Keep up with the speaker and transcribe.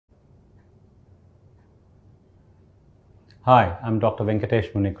Hi, I'm Dr.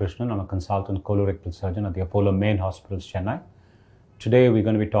 Venkatesh Munikrishnan. I'm a consultant colorectal surgeon at the Apollo Main Hospitals, Chennai. Today we're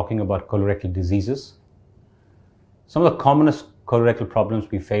going to be talking about colorectal diseases. Some of the commonest colorectal problems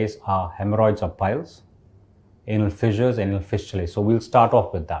we face are hemorrhoids or piles, anal fissures, anal fistulae. So we'll start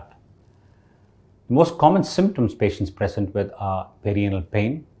off with that. The most common symptoms patients present with are perianal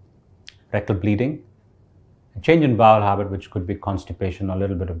pain, rectal bleeding, a change in bowel habit, which could be constipation or a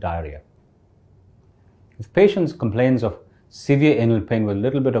little bit of diarrhea. If patients complains of severe anal pain with a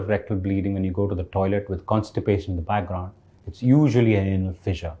little bit of rectal bleeding when you go to the toilet with constipation in the background, it's usually an anal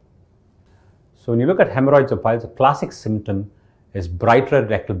fissure. So when you look at hemorrhoids or piles, a classic symptom is bright red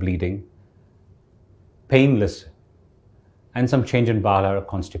rectal bleeding, painless, and some change in bowel or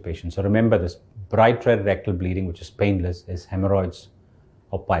constipation. So remember this, bright red rectal bleeding, which is painless, is hemorrhoids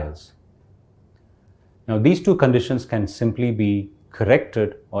or piles. Now these two conditions can simply be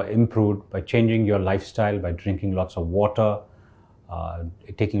corrected or improved by changing your lifestyle, by drinking lots of water,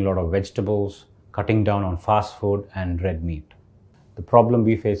 taking a lot of vegetables, cutting down on fast food and red meat. The problem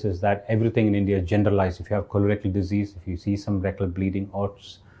we face is that everything in India is generalized. If you have colorectal disease, if you see some rectal bleeding or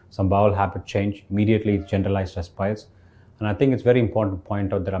some bowel habit change, immediately it's generalized as piles. And I think it's very important to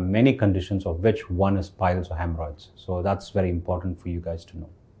point out there are many conditions of which one is piles or hemorrhoids. So that's very important for you guys to know.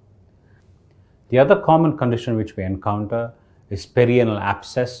 The other common condition which we encounter is perianal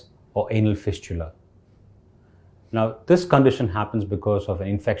abscess or anal fistula. Now, this condition happens because of an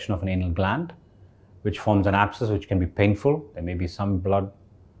infection of an anal gland, which forms an abscess, which can be painful. There may be some blood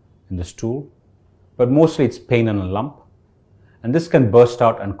in the stool, but mostly it's pain and a lump. And this can burst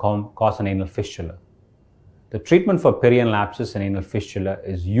out and cause an anal fistula. The treatment for perianal abscess and anal fistula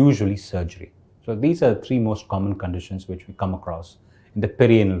is usually surgery. So these are the three most common conditions which we come across in the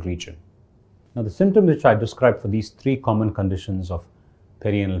perianal region. Now, the symptoms which I described for these three common conditions of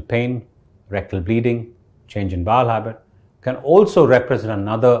perianal pain, rectal bleeding, change in bowel habit can also represent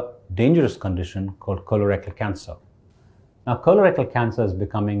another dangerous condition called colorectal cancer. Now, colorectal cancer is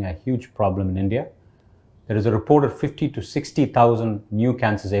becoming a huge problem in India. There is a reported 50 to 60,000 new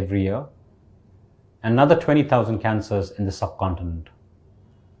cancers every year, and another 20,000 cancers in the subcontinent.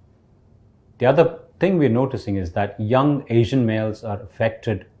 The other thing we're noticing is that young Asian males are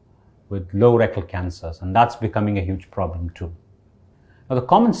affected with low rectal cancers, and that's becoming a huge problem too. Now, the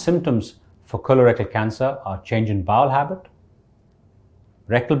common symptoms for colorectal cancer are change in bowel habit,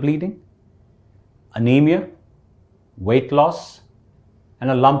 rectal bleeding, anemia, weight loss, and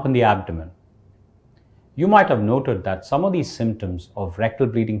a lump in the abdomen. You might have noted that some of these symptoms of rectal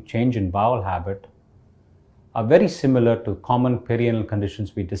bleeding, change in bowel habit are very similar to common perianal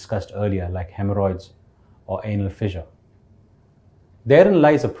conditions we discussed earlier, like hemorrhoids or anal fissure. Therein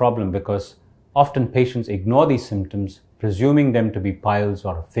lies a problem because often patients ignore these symptoms, presuming them to be piles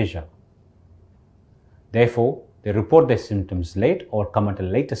or a fissure. Therefore, they report their symptoms late or come at a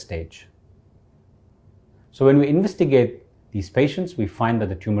later stage. So when we investigate these patients, we find that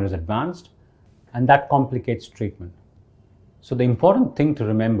the tumor is advanced, and that complicates treatment. So the important thing to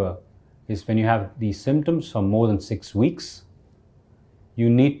remember is when you have these symptoms for more than 6 weeks, you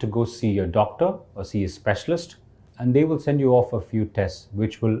need to go see your doctor or see a specialist, and they will send you off a few tests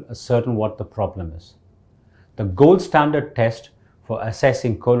which will ascertain what the problem is. The gold standard test for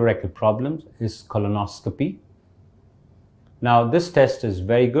assessing colorectal problems is colonoscopy. Now, this test is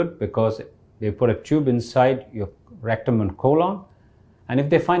very good because they put a tube inside your rectum and colon, and if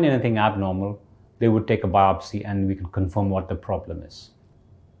they find anything abnormal, they would take a biopsy and we can confirm what the problem is.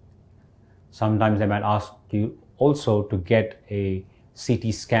 Sometimes they might ask you also to get a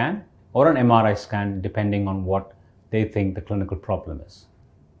CT scan or an MRI scan depending on what they think the clinical problem is.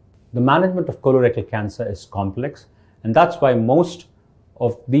 The management of colorectal cancer is complex, and that's why most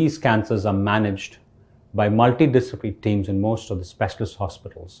of these cancers are managed by multidisciplinary teams in most of the specialist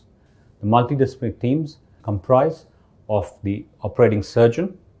hospitals. The multidisciplinary teams comprise of the operating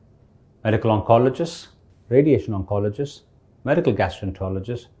surgeon, medical oncologist, radiation oncologist, medical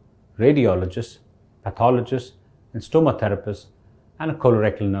gastroenterologist, radiologist, pathologist, and stomatherapist, and a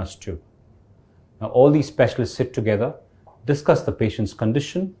colorectal nurse too. Now, all these specialists sit together, discuss the patient's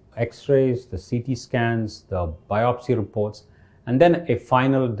condition, x-rays, the CT scans, the biopsy reports, and then a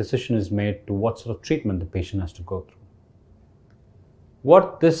final decision is made to what sort of treatment the patient has to go through.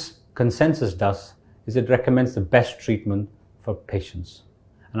 What this consensus does is it recommends the best treatment for patients.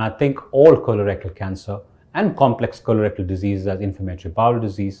 And I think all colorectal cancer and complex colorectal diseases as inflammatory bowel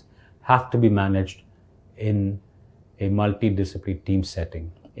disease have to be managed in a multidisciplinary team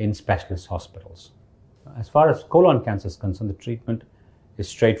setting in specialist hospitals. As far as colon cancer is concerned, the treatment is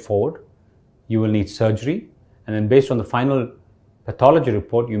straightforward. You will need surgery, and then based on the final pathology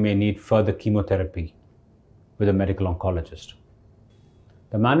report, you may need further chemotherapy with a medical oncologist.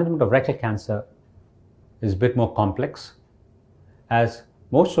 The management of rectal cancer is a bit more complex, as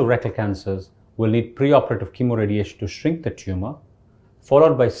most of rectal cancers will need preoperative chemoradiation to shrink the tumor,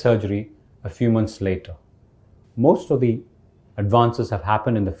 followed by surgery a few months later. Most of the advances have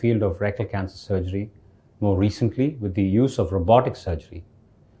happened in the field of rectal cancer surgery more recently with the use of robotic surgery.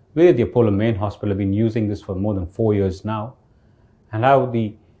 We at the Apollo Main Hospital have been using this for more than 4 years now and have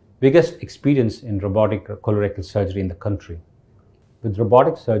the biggest experience in robotic colorectal surgery in the country. With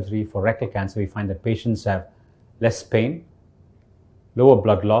robotic surgery for rectal cancer, we find that patients have less pain, lower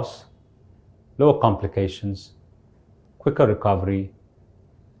blood loss, lower complications, quicker recovery,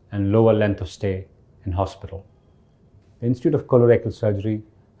 and lower length of stay in hospital. The Institute of Colorectal Surgery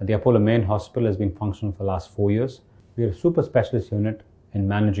at the Apollo Main Hospital has been functional for the last 4 years. We are a super specialist unit in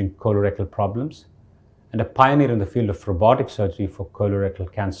managing colorectal problems and a pioneer in the field of robotic surgery for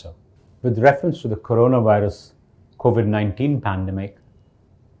colorectal cancer. With reference to the coronavirus COVID-19 pandemic,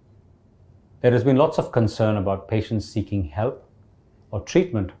 there has been lots of concern about patients seeking help or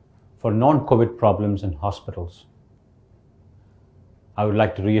treatment for non-COVID problems in hospitals. I would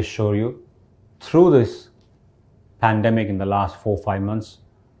like to reassure you, through this pandemic in the last 4-5 months,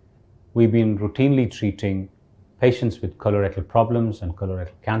 we've been routinely treating patients with colorectal problems and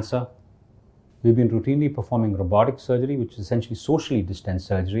colorectal cancer. We've been routinely performing robotic surgery, which is essentially socially distant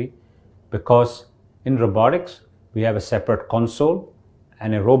surgery, because in robotics, we have a separate console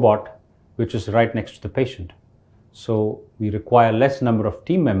and a robot which is right next to the patient. So we require less number of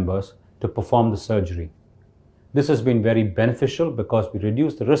team members to perform the surgery. This has been very beneficial because we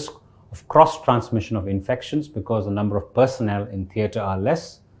reduce the risk of cross-transmission of infections because the number of personnel in theatre are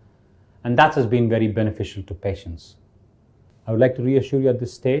less, and that has been very beneficial to patients. I would like to reassure you at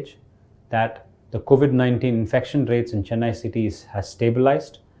this stage that the COVID-19 infection rates in Chennai city has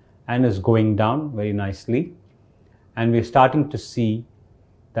stabilized and is going down very nicely, and we're starting to see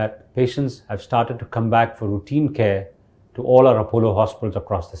that patients have started to come back for routine care to all our Apollo hospitals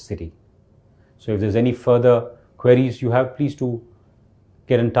across the city. So if there's any further queries you have, please do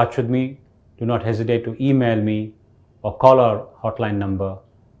get in touch with me. Do not hesitate to email me or call our hotline number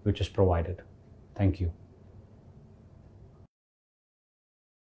which is provided. Thank you.